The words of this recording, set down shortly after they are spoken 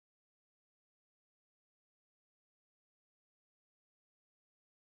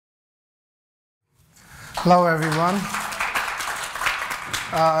Hello, everyone.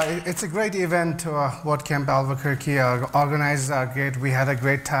 It's a great event. WordCamp Albuquerque organized are great. We had a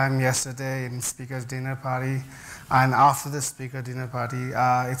great time yesterday in speaker's dinner party, and after the speaker dinner party,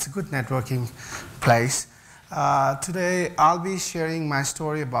 it's a good networking place. Today, I'll be sharing my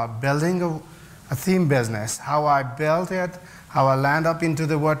story about building a theme business, how I built it, how I land up into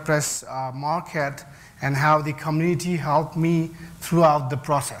the WordPress market, and how the community helped me throughout the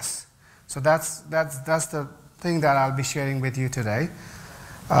process. So that's the thing that I'll be sharing with you today.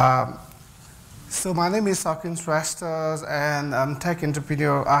 So my name is Sakin Shrestha, and I'm tech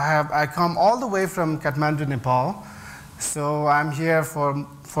entrepreneur. I come all the way from Kathmandu, Nepal. So I'm here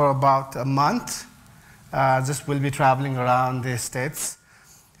for about a month. Just will be traveling around the states.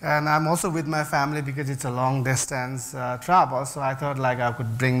 And I'm also with my family because it's a long distance travel. So I thought like I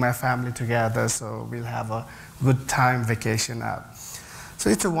could bring my family together so we'll have a good time vacation out. So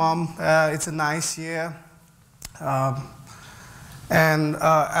it's a warm, it's a nice year. As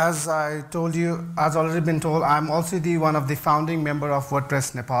I told you, as already been told, I'm also one of the founding member of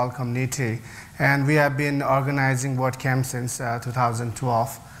WordPress Nepal community. And we have been organizing WordCamp since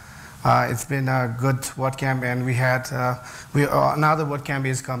 2012. It's been a good WordCamp, and we had another WordCamp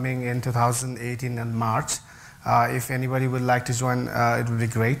is coming in 2018 in March. If anybody would like to join, it would be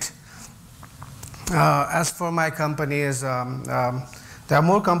great. As for my companies, there are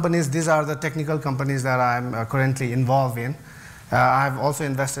more companies. These are the technical companies that I'm currently involved in. I've also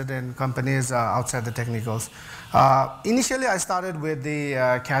invested in companies outside the technicals. Initially, I started with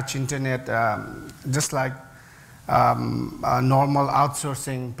the catch internet, just like a normal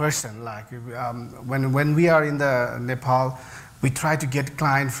outsourcing person. Like when we are in the Nepal, we try to get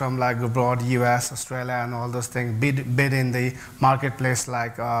clients from like abroad, US, Australia, and all those things. Bid in the marketplace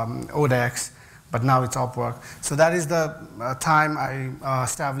like Odex. But now it's Upwork. So that is the time I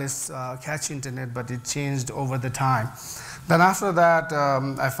established Catch Internet, but it changed over the time. Then after that,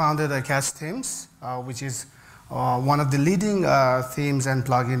 I founded a Catch Themes, which is one of the leading themes and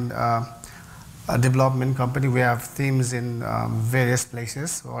plugin development company. We have themes in various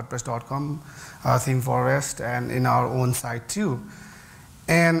places, WordPress.com, ThemePalace, and in our own site too.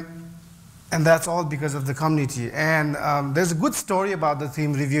 And that's all because of the community. And there's a good story about the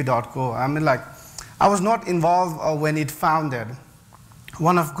themereview.co. I mean, like, I was not involved when it founded.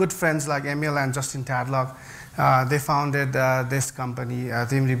 One of good friends like Emil and Justin Tadlock, they founded this company,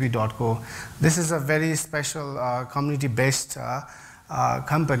 themereview.co. This is a very special community-based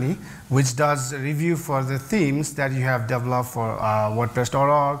company which does review for the themes that you have developed for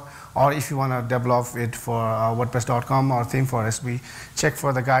WordPress.org, or if you want to develop it for WordPress.com or ThemePalace, we check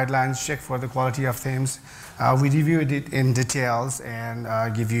for the guidelines, check for the quality of themes. We review it in details and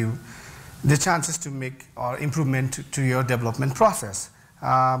give you the chances to make or improvement to your development process.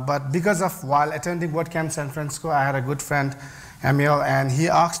 But because of while attending WordCamp San Francisco, I had a good friend, Emil, and he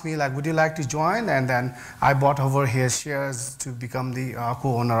asked me like, would you like to join? And then I bought over his shares to become the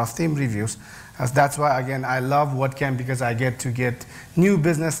co-owner of Theme Reviews. That's why, again, I love WordCamp because I get to get new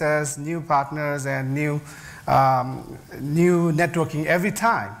businesses, new partners, and new networking every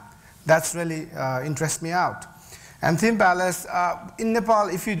time. That's really interests me out. And ThemePalace, in Nepal,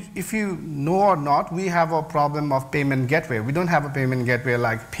 if you know or not, we have a problem of payment gateway. We don't have a payment gateway,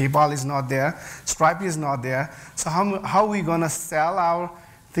 like PayPal is not there, Stripe is not there. So how are we going to sell our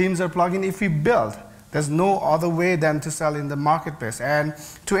themes or plugin if we build? There's no other way than to sell in the marketplace. And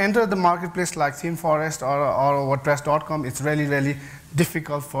to enter the marketplace like ThemePalace or WordPress.com, it's really, really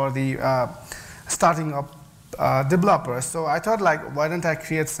difficult for the starting up developers. So I thought, like, why don't I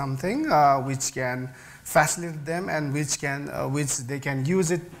create something which can facilitate them and which they can use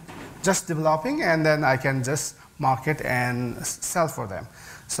it just developing, and then I can just market and sell for them.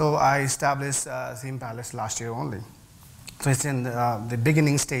 So I established ThemePalace last year only. So it's in the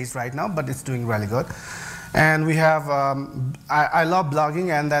beginning stage right now, but it's doing really good. And we have, I love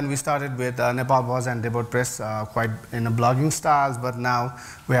blogging, and then we started with NepalBuzz and DevotePress quite in a blogging styles, but now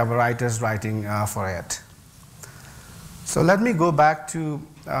we have writers writing for it. So let me go back to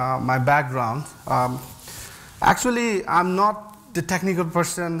my background. Actually, I'm not the technical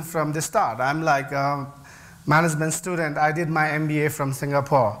person from the start. I'm like a management student. I did my MBA from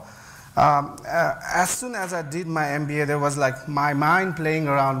Singapore. As soon as I did my MBA, there was like my mind playing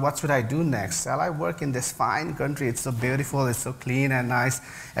around, what should I do next? Shall I work in this fine country? It's so beautiful, it's so clean and nice.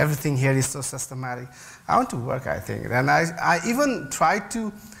 Everything here is so systematic. I want to work, I think. And I even tried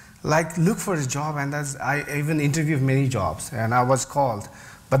to like look for a job, and I even interviewed many jobs, and I was called.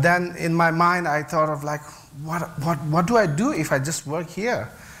 But then in my mind, I thought of like, what do I do if I just work here?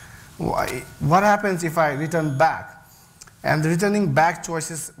 What happens if I return back? And the returning back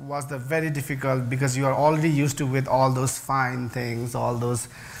choices was the very difficult because you are already used to with all those fine things, all those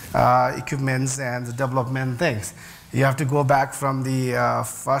equipments and the development things. You have to go back from the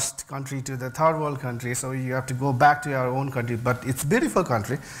first country to the third world country, so you have to go back to your own country, but it's a beautiful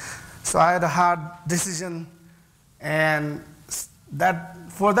country. So I had a hard decision, and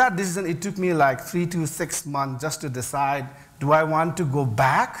for that decision, it took me like 3 to 6 months just to decide, do I want to go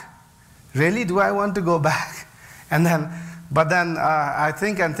back? Really, do I want to go back? And then, but then I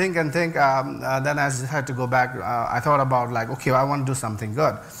think, then I had to go back. I thought about like, okay, I want to do something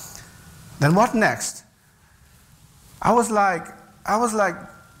good. Then what next? I was like,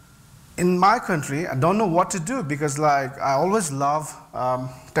 in my country, I don't know what to do because like I always love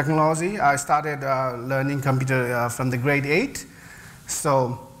technology. I started learning computer from the grade 8.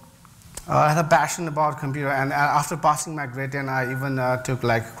 So I had a passion about computer, and after passing my grade 10, I even took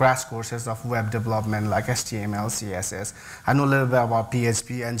like crash courses of web development like HTML, CSS. I know a little bit about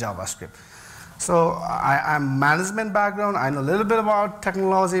PHP and JavaScript. So I'm management background, I know a little bit about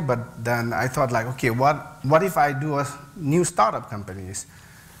technology, but then I thought like, okay, what if I do a new startup companies?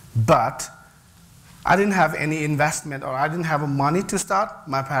 But I didn't have any investment, or I didn't have money to start.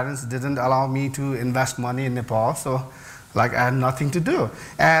 My parents didn't allow me to invest money in Nepal, so like I had nothing to do.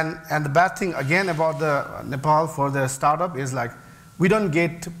 And the bad thing again about the Nepal for the startup is like, we don't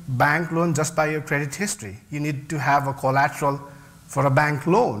get bank loan just by your credit history. You need to have a collateral for a bank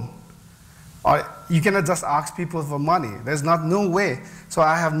loan. Or you cannot just ask people for money. There's no way. So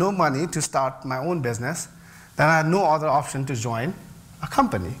I have no money to start my own business. Then I had no other option to join a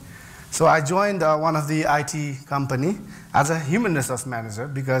company. So I joined one of the IT company as a human resource manager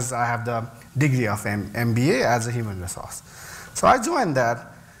because I have the degree of MBA as a human resource. So I joined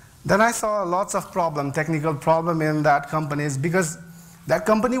that. Then I saw lots of technical problem in that company because that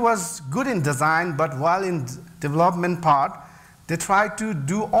company was good in design, but while in development part, they try to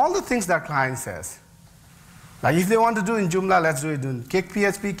do all the things that client says. Like if they want to do in Joomla, let's do it in Cake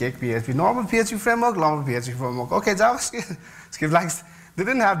PHP, normal PHP framework, Okay, JavaScript, like they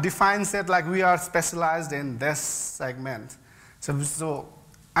didn't have defined set like we are specialized in this segment. So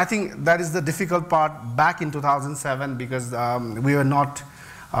I think that is the difficult part back in 2007 because we were not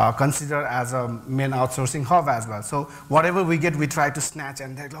considered as a main outsourcing hub as well. So whatever we get, we try to snatch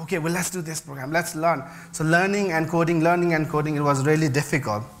and like, okay, well, let's do this program, let's learn. So learning and coding, it was really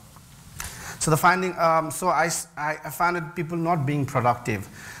difficult. So the finding, so I found people not being productive.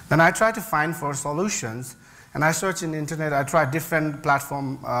 Then I tried to find for solutions, and I searched in the internet. I tried different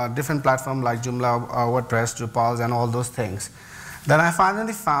platform like Joomla, WordPress, Drupal, and all those things. Then I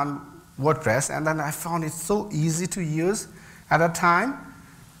finally found WordPress, and then I found it so easy to use at that time.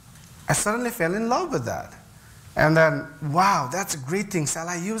 I suddenly fell in love with that. And then, wow, that's a great thing. Shall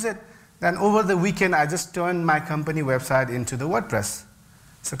I use it? Then over the weekend, I just turned my company website into the WordPress.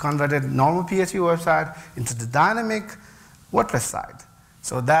 So converted normal PHP website into the dynamic WordPress site.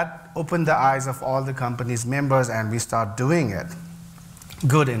 So that opened the eyes of all the company's members, and we start doing it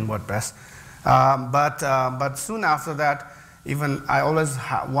good in WordPress. But soon after that, even I always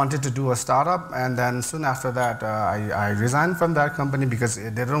wanted to do a startup, and then soon after that, I resigned from that company because they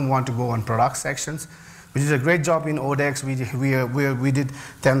didn't want to go on product sections. We did a great job in Odex. We did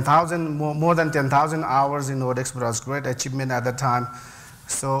 10,000, more than 10,000 hours in Odex, but it was a great achievement at the time.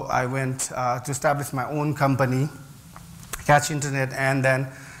 So I went to establish my own company, Catch Internet, and then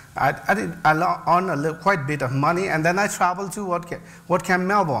I earned quite a bit of money, and then I traveled to WordCamp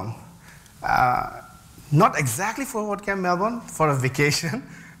Melbourne. Not exactly for WordCamp Melbourne, for a vacation,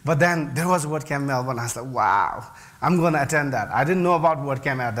 but then there was WordCamp Melbourne. I was like, wow, I'm going to attend that. I didn't know about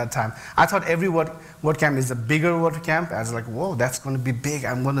WordCamp at that time. I thought every WordCamp is a bigger WordCamp. I was like, whoa, that's going to be big.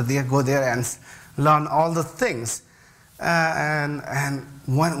 I'm going to go there and learn all the things. And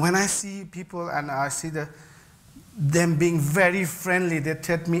when I see people and I see them being very friendly, they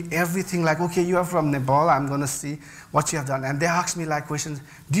tell me everything like, okay, you are from Nepal, I'm going to see what you have done. And they ask me like questions,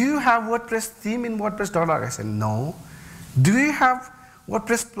 do you have WordPress theme in WordPress.org? I said, no. Do you have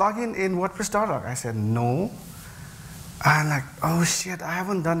WordPress plugin in WordPress.org? I said, no. I'm like, oh shit, I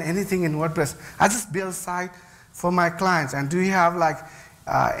haven't done anything in WordPress. I just build site for my clients. And do you have like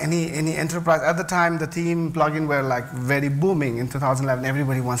any enterprise? At the time, the theme plugin were like very booming in 2011.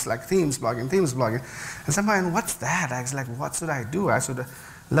 Everybody wants like themes plugin. And somehow, what's that? I was like, what should I do? I should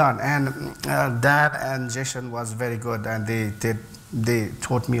learn. And Dan and Jason was very good, and they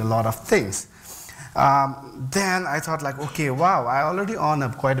taught me a lot of things. Then I thought like, okay, wow, I already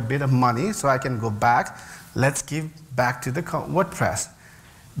earn quite a bit of money, so I can go back. Let's give back to the WordPress.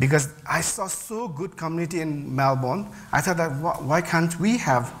 Because I saw so good community in Melbourne, I thought that why can't we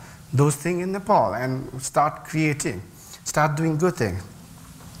have those things in Nepal and start creating? start doing good things.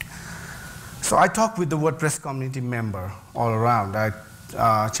 So I talk with the WordPress community member all around. I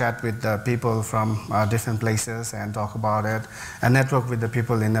chat with the people from different places and talk about it, and network with the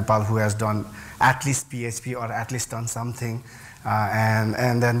people in Nepal who has done at least PHP or at least done something,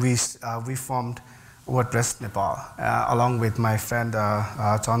 and then we formed WordPress Nepal along with my friend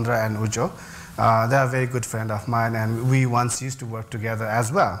Chandra and Ujo. They are a very good friend of mine, and we once used to work together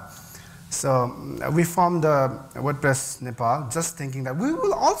as well. So we formed WordPress Nepal, just thinking that we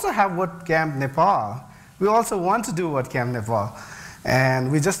will also have WordCamp Nepal. We also want to do WordCamp Nepal. And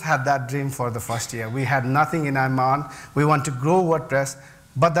we just had that dream for the first year. We had nothing in our mind. We want to grow WordPress,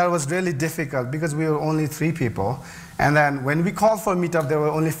 but that was really difficult because we were only 3 people. And then when we called for meetup, there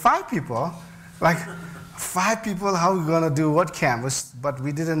were only 5 people. Like, 5 people, how are we going to do WordCamp? But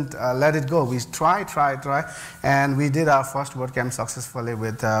we didn't let it go. We tried, and we did our first WordCamp successfully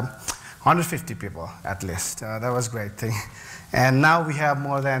with 150 people at least. That was a great thing. And now we have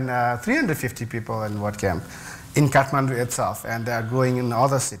more than 350 people in WordCamp in Kathmandu itself, and they are growing in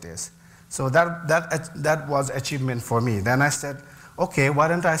other cities. So that was achievement for me. Then I said, okay, why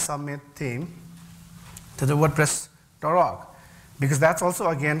don't I submit theme to the WordPress.org? Because that's also,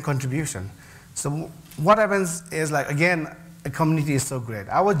 again, contribution. So what happens is, like, again, a community is so great.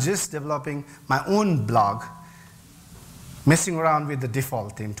 I was just developing my own blog, messing around with the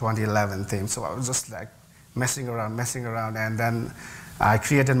default theme, 2011 theme. So I was just like messing around, and then I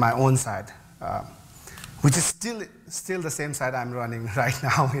created my own site, which is still the same site I'm running right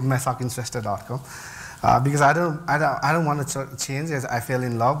now in my Shrestha.com, because I don't want to change it. I fell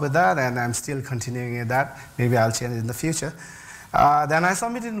in love with that, and I'm still continuing with that. Maybe I'll change it in the future. Then I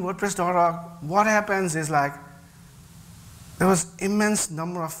submitted in WordPress.org. What happens is, like, there was immense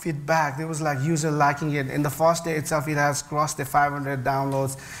number of feedback. There was, like, user liking it. In the first day itself, it has crossed the 500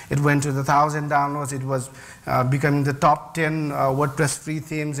 downloads. It went to the 1,000 downloads. It was becoming the top 10 WordPress free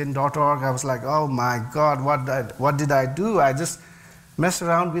themes in .org. I was like, oh my God, what did I do? I just messed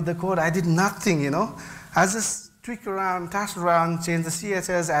around with the code. I did nothing, you know. I just tweaked around, touched around, changed the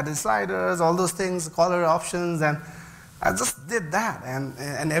CSS, added sliders, all those things, color options, and I just did that,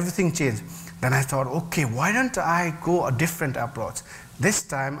 and everything changed. Then I thought, okay, why don't I go a different approach? This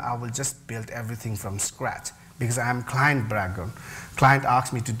time I will just build everything from scratch, because I'm client background. Client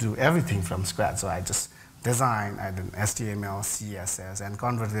asked me to do everything from scratch, so I just designed, I did HTML, CSS, and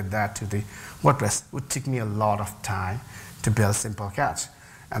converted that to the WordPress. It would take me a lot of time to build simple catch.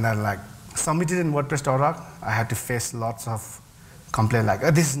 And then, like, submitted in WordPress.org, I had to face lots of complaints, like, oh,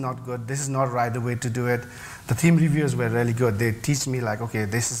 this is not good, this is not right the way to do it. The theme reviewers were really good. They teach me, like, okay,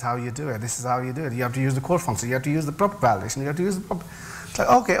 this is how you do it, this is how you do it. You have to use the core function, you have to use the proper validation, you have to use the proper... It's like,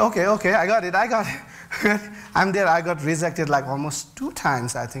 okay, I got it. I'm there. I got rejected like almost 2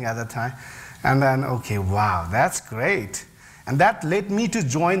 times, I think, at that time. And then, okay, wow, that's great. And that led me to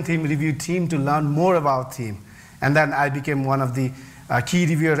join theme review team to learn more about theme. And then I became one of the key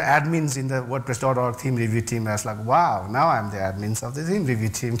reviewer admins in the WordPress.org theme review team. I was like, wow, now I'm the admins of the theme review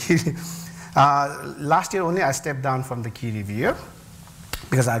team. Last year only I stepped down from the key reviewer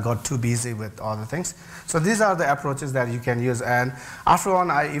because I got too busy with other things. So these are the approaches that you can use. And after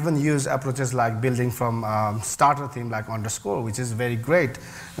on, I even use approaches like building from starter theme like underscore, which is very great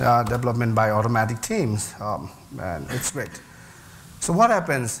development by automatic themes. And it's great. So what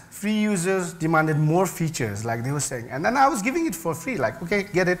happens? Free users demanded more features, like they were saying. And then I was giving it for free, like, okay,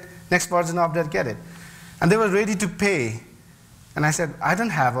 get it, next version update, get it. And they were ready to pay. And I said, I don't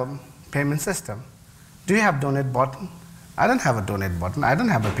have a payment system. Do you have donate button? I don't have a donate button. I don't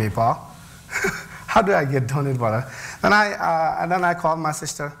have a PayPal. How do I get donate button? And then I called my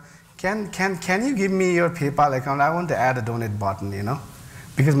sister. Can you give me your PayPal account? I want to add a donate button, you know,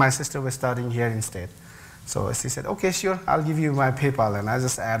 because my sister was studying here instead. So she said, okay, sure, I'll give you my PayPal. And I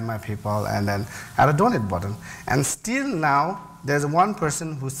just add my PayPal and then add a donate button. And still now, there's one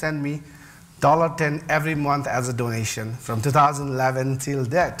person who sent me $10 every month as a donation from 2011 till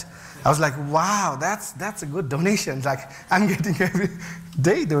that. I was like, wow, that's a good donation. Like, I'm getting every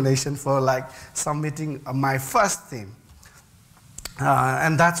day donation for, like, submitting my first theme.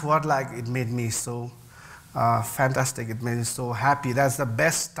 And that's what, like, it made me so fantastic. It made me so happy. That's the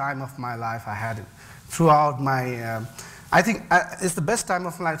best time of my life I had it. Throughout my, I think it's the best time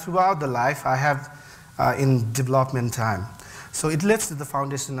of my life throughout the life I have in development time. So it leads to the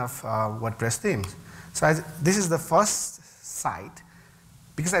foundation of WordPress themes. So this is the first site,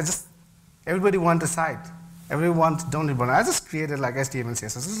 because everybody wants a site. Everyone wants donate button. I just created like HTML,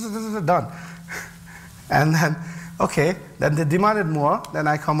 CSS, done. And then, okay, then they demanded more. Then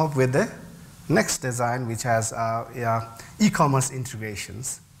I come up with the next design, which has e-commerce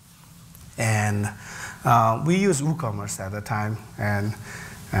integrations. And we used WooCommerce at the time, and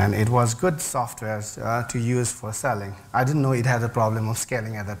it was good software to use for selling. I didn't know it had a problem of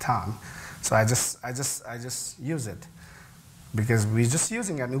scaling at the time, so I just use it because we're just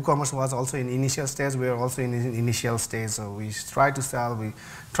using it. WooCommerce was also in initial stage. We were also in initial stage, so we tried to sell. We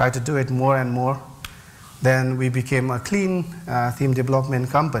tried to do it more and more. Then we became a clean theme development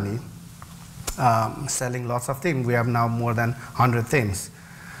company, selling lots of themes. We have now more than 100 themes.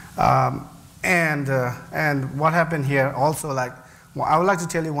 And what happened here also, like, well, I would like to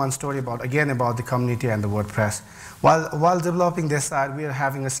tell you one story about the community and the WordPress. While developing this side, we are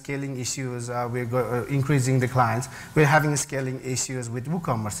having a scaling issues. We're increasing the clients. We're having scaling issues with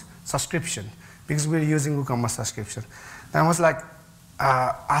WooCommerce subscription because we're using WooCommerce subscription. And I was like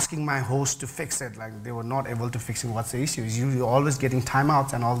asking my host to fix it. Like they were not able to fix it. What's the issue? You're always getting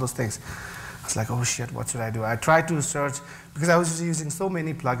timeouts and all those things. I was like, oh shit, what should I do? I tried to search because I was just using so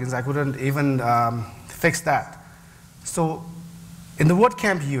many plugins. I couldn't even fix that. So in the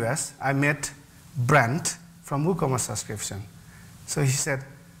WordCamp US, I met Brent from WooCommerce subscription. So he said,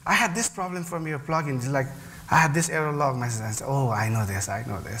 I had this problem from your plugin. It's like, I had this error log message. I said, oh, I know this.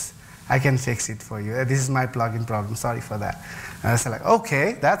 I can fix it for you. This is my plugin problem. Sorry for that. And I said, like,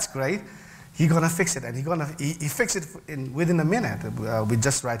 okay, that's great. He's gonna fix it, and he fixed it within a minute with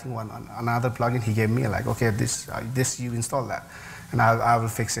just writing another plugin he gave me. Like, okay, this you install that, and I will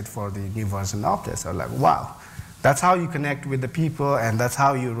fix it for the new version of this. I was like, wow. That's how you connect with the people, and that's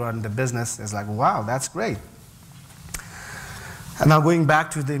how you run the business. It's like, wow, that's great. And now going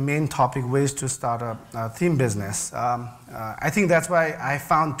back to the main topic, ways to start a theme business. I think that's why I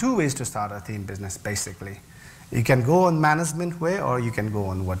found two ways to start a theme business, basically. You can go on management way, or you can go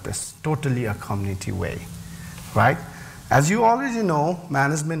on WordPress, totally a community way, right? As you already know,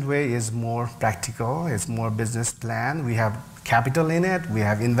 management way is more practical, it's more business plan. We have capital in it, we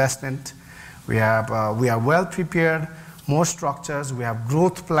have investment. We are well prepared, more structures, we have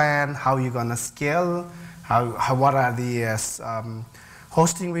growth plan, how you're gonna scale, what are the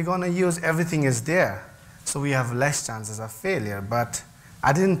hosting we're gonna use, everything is there. So we have less chances of failure, but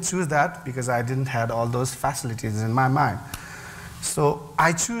I didn't choose that because I didn't have all those facilities in my mind. So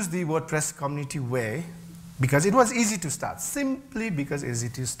I choose the WordPress community way because it was easy to start, simply because it's easy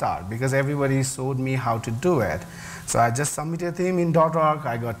to start, because everybody showed me how to do it. So I just submitted a theme in .org,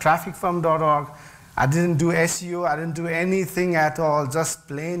 I got traffic from .org, I didn't do SEO, I didn't do anything at all, just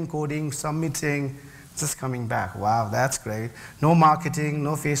plain coding, submitting, just coming back. Wow, that's great. No marketing,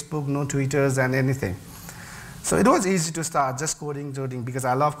 no Facebook, no Twitters and anything. So it was easy to start, just coding, because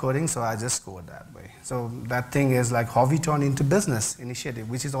I love coding, so I just code that way. So that thing is like hobby turned into business initiative,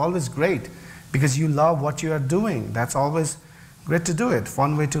 which is always great, because you love what you are doing. That's always great to do it,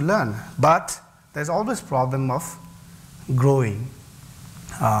 fun way to learn. But there's always problem of growing.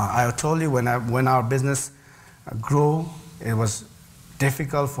 I told you when our business grew, it was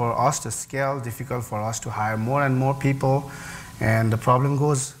difficult for us to scale, difficult for us to hire more and more people, and the problem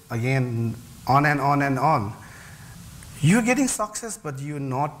goes again on and on and on. You're getting success, but you're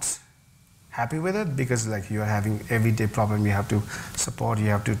not happy with it because like you're having everyday problem. You have to support, you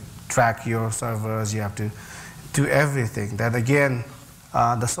have to track your servers, you have to do everything. That again,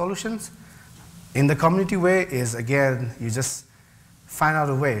 the solutions in the community way is again, you just find out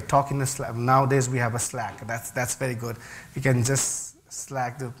a way. Talk in the Slack. Nowadays we have a Slack. That's very good. You can just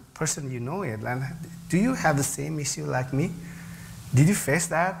Slack the person you know it. And do you have the same issue like me? Did you face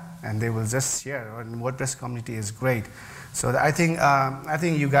that? And they will just share. And WordPress community is great. So I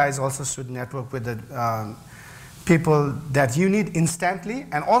think you guys also should network with the people that you need instantly,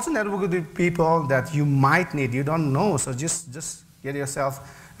 and also network with the people that you might need. You don't know, so just get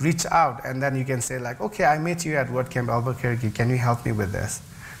yourself, reach out, and then you can say like, okay, I met you at WordCamp Albuquerque. Can you help me with this?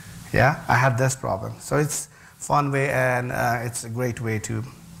 Yeah, I have this problem. So it's fun way, and it's a great way to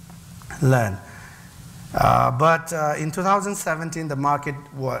learn. But in 2017, the market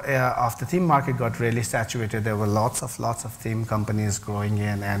of the theme market got really saturated. There were lots of theme companies growing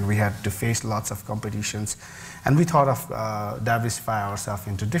in, and we had to face lots of competitions. And we thought of diversify ourselves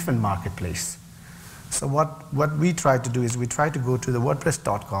into different marketplace. So what we tried to do is we tried to go to the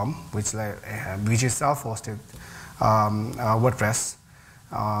WordPress.com, which is self-hosted WordPress.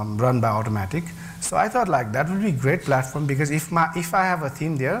 Run by Automatic. So I thought like that would be a great platform, because if I have a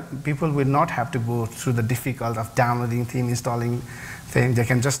theme there, people will not have to go through the difficult of downloading theme, installing theme. They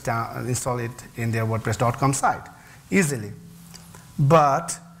can just install it in their WordPress.com site easily.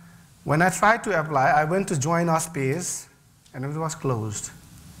 But when I tried to apply, I went to join our space and it was closed.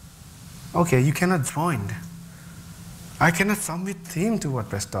 Okay, you cannot join. I cannot submit theme to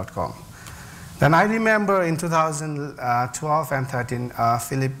WordPress.com. Then I remember in 2012 and 13,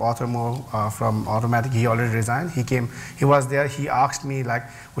 Philip Automore from Automatic, he already resigned. He came, he was there, he asked me like,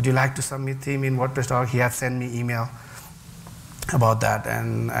 would you like to submit theme in WordPress.org? He had sent me email about that,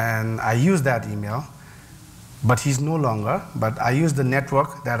 and I used that email, but he's no longer, but I used the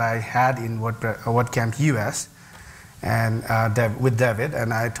network that I had in WordCamp US and with David,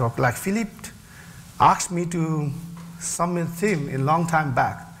 and I talked like, Philip asked me to submit theme a long time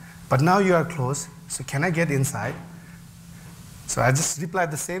back, but now you are closed, so can I get inside? So I just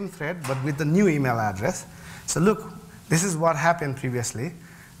replied the same thread, but with the new email address. So look, this is what happened previously,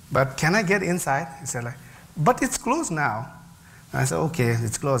 but can I get inside? He said like, but it's closed now. And I said, okay,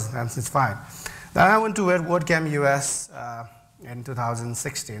 it's closed, and it's fine. Then I went to WordCamp US in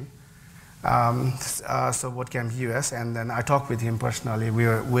 2016. So WordCamp US, and then I talked with him personally. We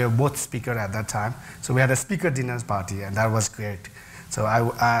were both speakers at that time. So we had a speaker dinners party, and that was great. So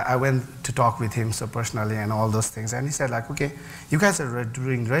I went to talk with him so personally and all those things. And he said like, okay, you guys are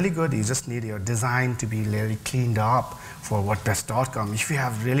doing really good. You just need your design to be really cleaned up for WordPress.com. If you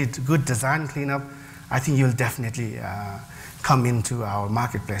have really good design cleanup, I think you'll definitely come into our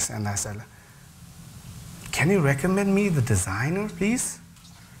marketplace. And I said, can you recommend me the designer, please?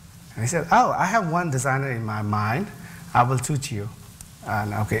 And he said, oh, I have one designer in my mind. I will tutor you.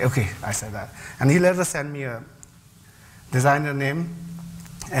 And okay, I said that. And he later sent me a designer name,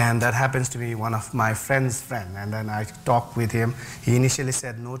 and that happens to be one of my friend's friend. And then I talked with him. He initially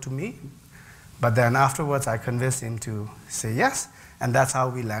said no to me, but then afterwards I convinced him to say yes, and that's how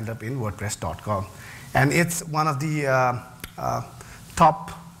we land up in WordPress.com. And it's one of the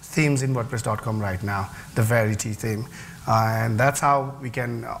top themes in WordPress.com right now, the Verity theme. And that's how we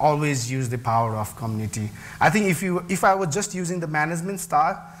can always use the power of community. I think if I was just using the management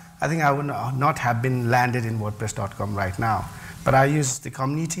style, I think I would not have been landed in WordPress.com right now. But I used the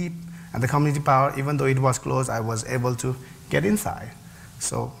community and the community power. Even though it was closed, I was able to get inside.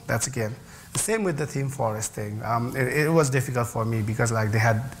 So that's again the same with the theme forest thing. It was difficult for me because like they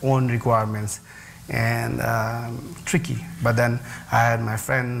had own requirements and tricky. But then I had my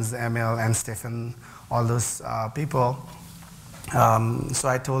friends, Emil and Stefan, all those people. So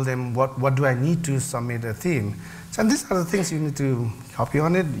I told them, what do I need to submit a theme? So, and these are the things you need to copy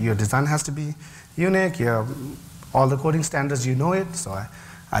on it. Your design has to be unique. All the coding standards, you know it. So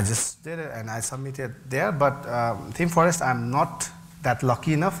I just did it and I submitted there. But Theme Forest, I'm not that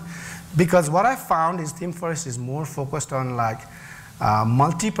lucky enough, because what I found is Theme Forest is more focused on like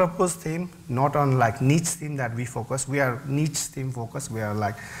multi-purpose theme, not on like niche theme that we focus. We are niche theme focused. We are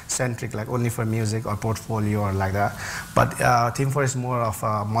like centric, like only for music or portfolio or like that. But Theme Forest is more of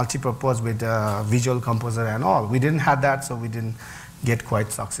a multi-purpose with visual composer and all. We didn't have that, so we didn't get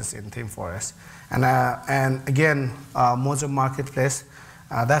quite success in Theme Forest. And again, Mojo Marketplace,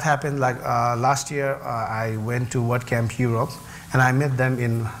 that happened like last year. I went to WordCamp Europe, and I met them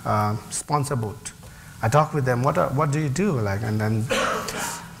in sponsor booth. I talked with them, what do you do? Like, and then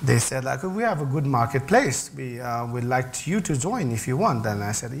they said, like, we have a good marketplace. We'd like you to join if you want. And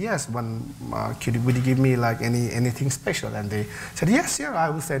I said, yes, would you give me like anything special? And they said, yes, sure, I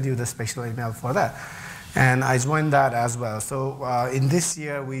will send you the special email for that. And I joined that as well. So in this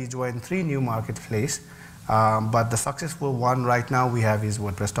year, we joined 3 new marketplaces. But the successful one right now we have is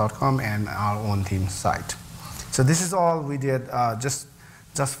WordPress.com and our own theme site. So this is all we did, just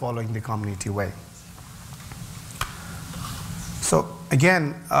following the community way. So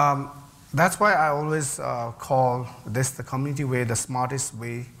again, that's why I always call this the community way, the smartest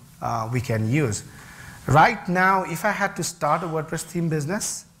way we can use. Right now, if I had to start a WordPress theme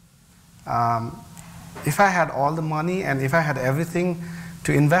business, if I had all the money and if I had everything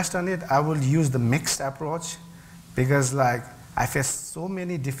to invest on it, I would use the mixed approach, because like I faced so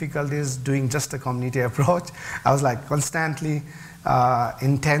many difficulties doing just a community approach. I was like constantly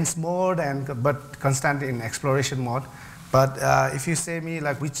intense mode but constantly in exploration mode. But if you say me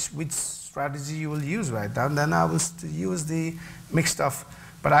like which strategy you will use right now, then I will use the mixed stuff.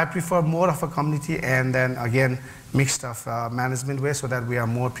 But I prefer more of a community and then again mixed stuff management way, so that we are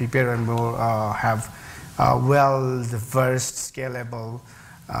more prepared and more have well-diverse, scalable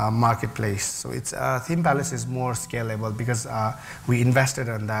marketplace. So it's ThemePalace is more scalable because we invested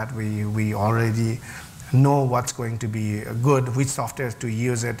in that. We already know what's going to be good, which software to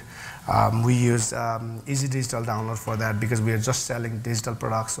use it. We use Easy Digital Download for that because we are just selling digital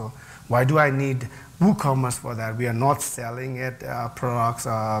products. So why do I need WooCommerce for that? We are not selling it products,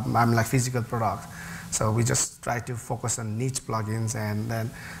 I'm like physical products. So we just try to focus on niche plugins, and then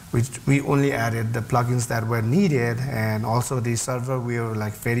we only added the plugins that were needed, and also the server we were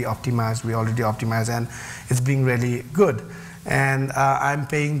like very optimized. We already optimized, and it's being really good. and I'm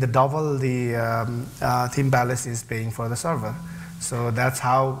paying the double the ThemePalace is paying for the server. So that's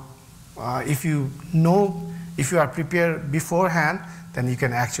how, if you are prepared beforehand, then you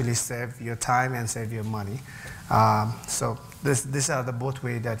can actually save your time and save your money. So these are the both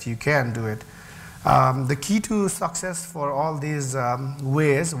ways that you can do it. The key to success for all these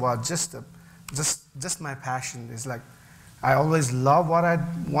ways was just my passion. It's like I always love what I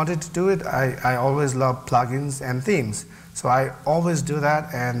wanted to do it. I always love plugins and themes. So I always do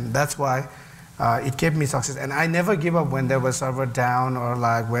that, and that's why it kept me success. And I never give up when there was server down, or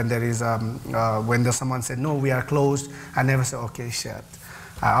like when there is when there's someone said no, we are closed. I never say okay, shit,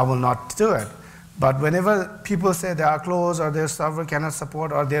 I will not do it. But whenever people say they are closed, or their server cannot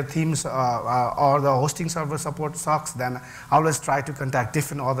support, or their themes or the hosting server support sucks, then I always try to contact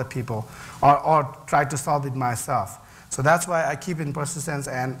different other people, or try to solve it myself. So that's why I keep in persistence,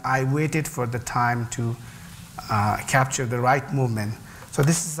 and I waited for the time to capture the right movement. So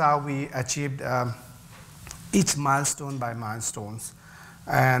this is how we achieved each milestone by milestones.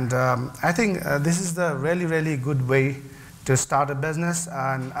 And I think this is the really good way to start a business.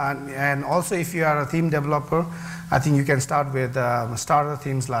 And also, if you are a theme developer, I think you can start with starter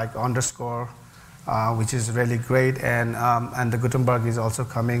themes like Underscore, which is really great, and the Gutenberg is also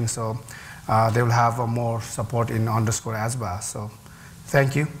coming, so they will have more support in Underscore as well. So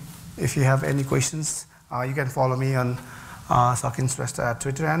thank you. If you have any questions, you can follow me on Sakin Shrestha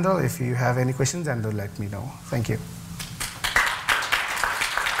Twitter handle. If you have any questions, then do let me know. Thank you.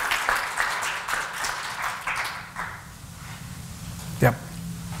 Yep.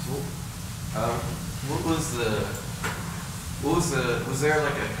 So, was there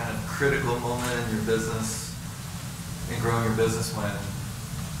like a kind of critical moment in your business, in growing your business, when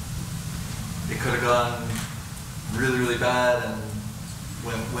it could have gone really bad and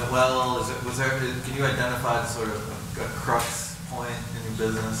went well? Can you identify sort of a crux point in your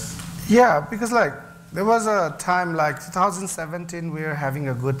business? Yeah, because like there was a time like 2017, we were having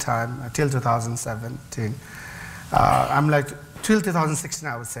a good time till 2017. I'm like till 2016,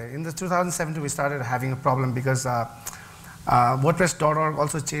 I would say. In the 2017, we started having a problem because WordPress.org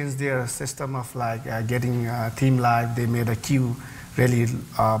also changed their system of like getting theme live. They made a queue, really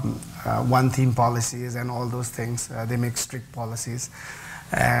one theme policies and all those things. They make strict policies.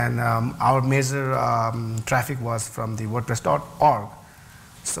 And our major traffic was from the WordPress.org.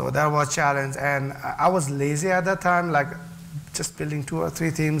 So that was a challenge. And I was lazy at that time, like just building 2 or 3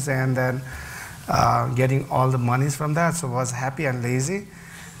 themes and then getting all the monies from that. So I was happy and lazy.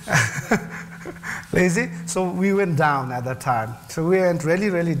 So we went down at that time. So we went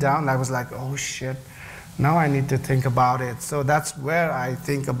really down. I was like, oh shit, now I need to think about it. So that's where I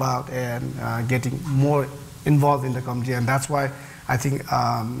think about and getting more involved in the community. And that's why I think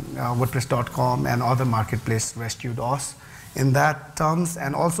WordPress.com and other marketplaces rescued us in that terms.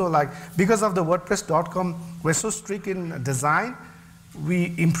 And also like because of the WordPress.com, we're so strict in design,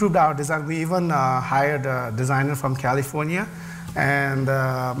 we improved our design. We even hired a designer from California, and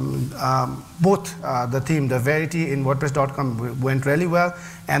both the theme, the Verity in WordPress.com went really well,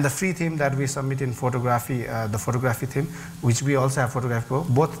 and the free theme that we submit in photography, the photography theme, which we also have Photography Pro,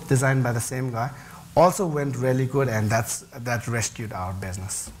 both designed by the same guy, also went really good, and that rescued our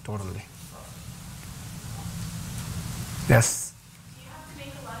business totally. Yes? Do you have to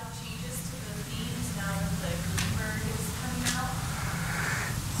make a lot of changes to the themes now that the Gutenberg is coming out?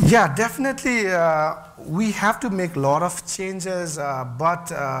 Yeah, definitely. We have to make a lot of changes,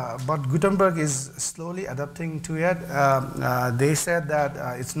 but Gutenberg is slowly adapting to it. They said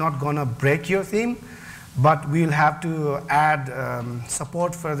that it's not going to break your theme, but we'll have to add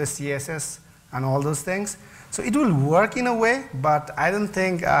support for the CSS and all those things. So it will work in a way, but I don't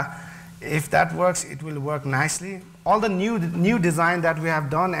think if that works, it will work nicely. All the new design that we have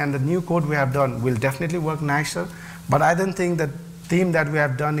done and the new code we have done will definitely work nicer, but I don't think that theme that we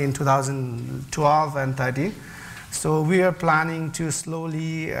have done in 2012 and 13. So we are planning to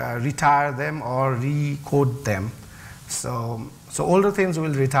slowly retire them or recode them. So older themes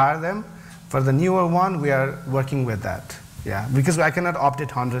will retire them. For the newer one, we are working with that. Yeah, because I cannot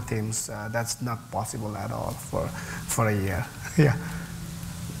update 100 themes. That's not possible at all for a year. Yeah.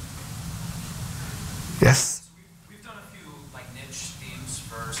 Yes. So we've done a few like niche themes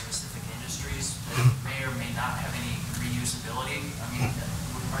for specific industries that may or may not have any reusability. I mean,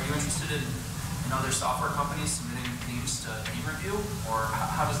 are you interested in other software companies submitting themes to theme review, or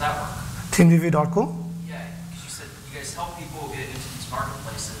how does that work? ThemeReview.com? Yeah, because you said you guys help people get into these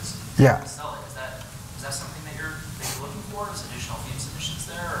marketplaces and Yeah. sell it. Is that something that you're looking for? Is additional theme submissions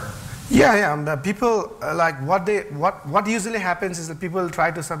there? Or? Yeah. The people like what usually happens is that people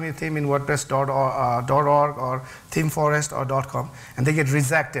try to submit a theme in WordPress.org or ThemeForest or .com, and they get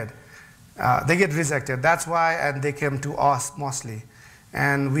rejected. That's why, and they came to us mostly.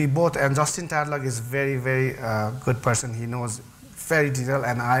 And we both, and Justin Tadlock is very, very good person. He knows very detailed,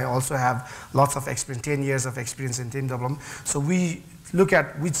 and I also have lots of experience, 10 years of experience in theme development. So we look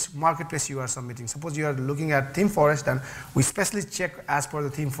at which marketplace you are submitting. Suppose you are looking at ThemeForest, and we specially check as per the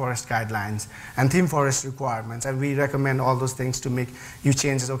ThemeForest guidelines and ThemeForest requirements, and we recommend all those things to make you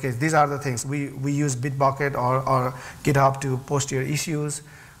changes. Okay, these are the things. We use Bitbucket or GitHub to post your issues,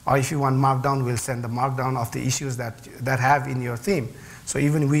 or if you want Markdown, we'll send the Markdown of the issues that have in your theme. So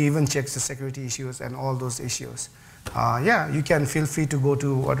we even check the security issues and all those issues. Yeah, you can feel free to go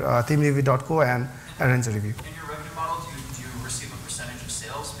to themereview.co and arrange a review. In your revenue model, do you receive a percentage of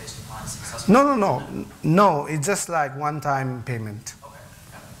sales based upon successful? No, it's just like one-time payment. Okay,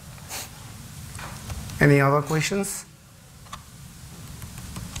 got it. Any other questions?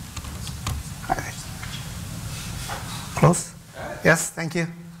 Close? Yes, thank you.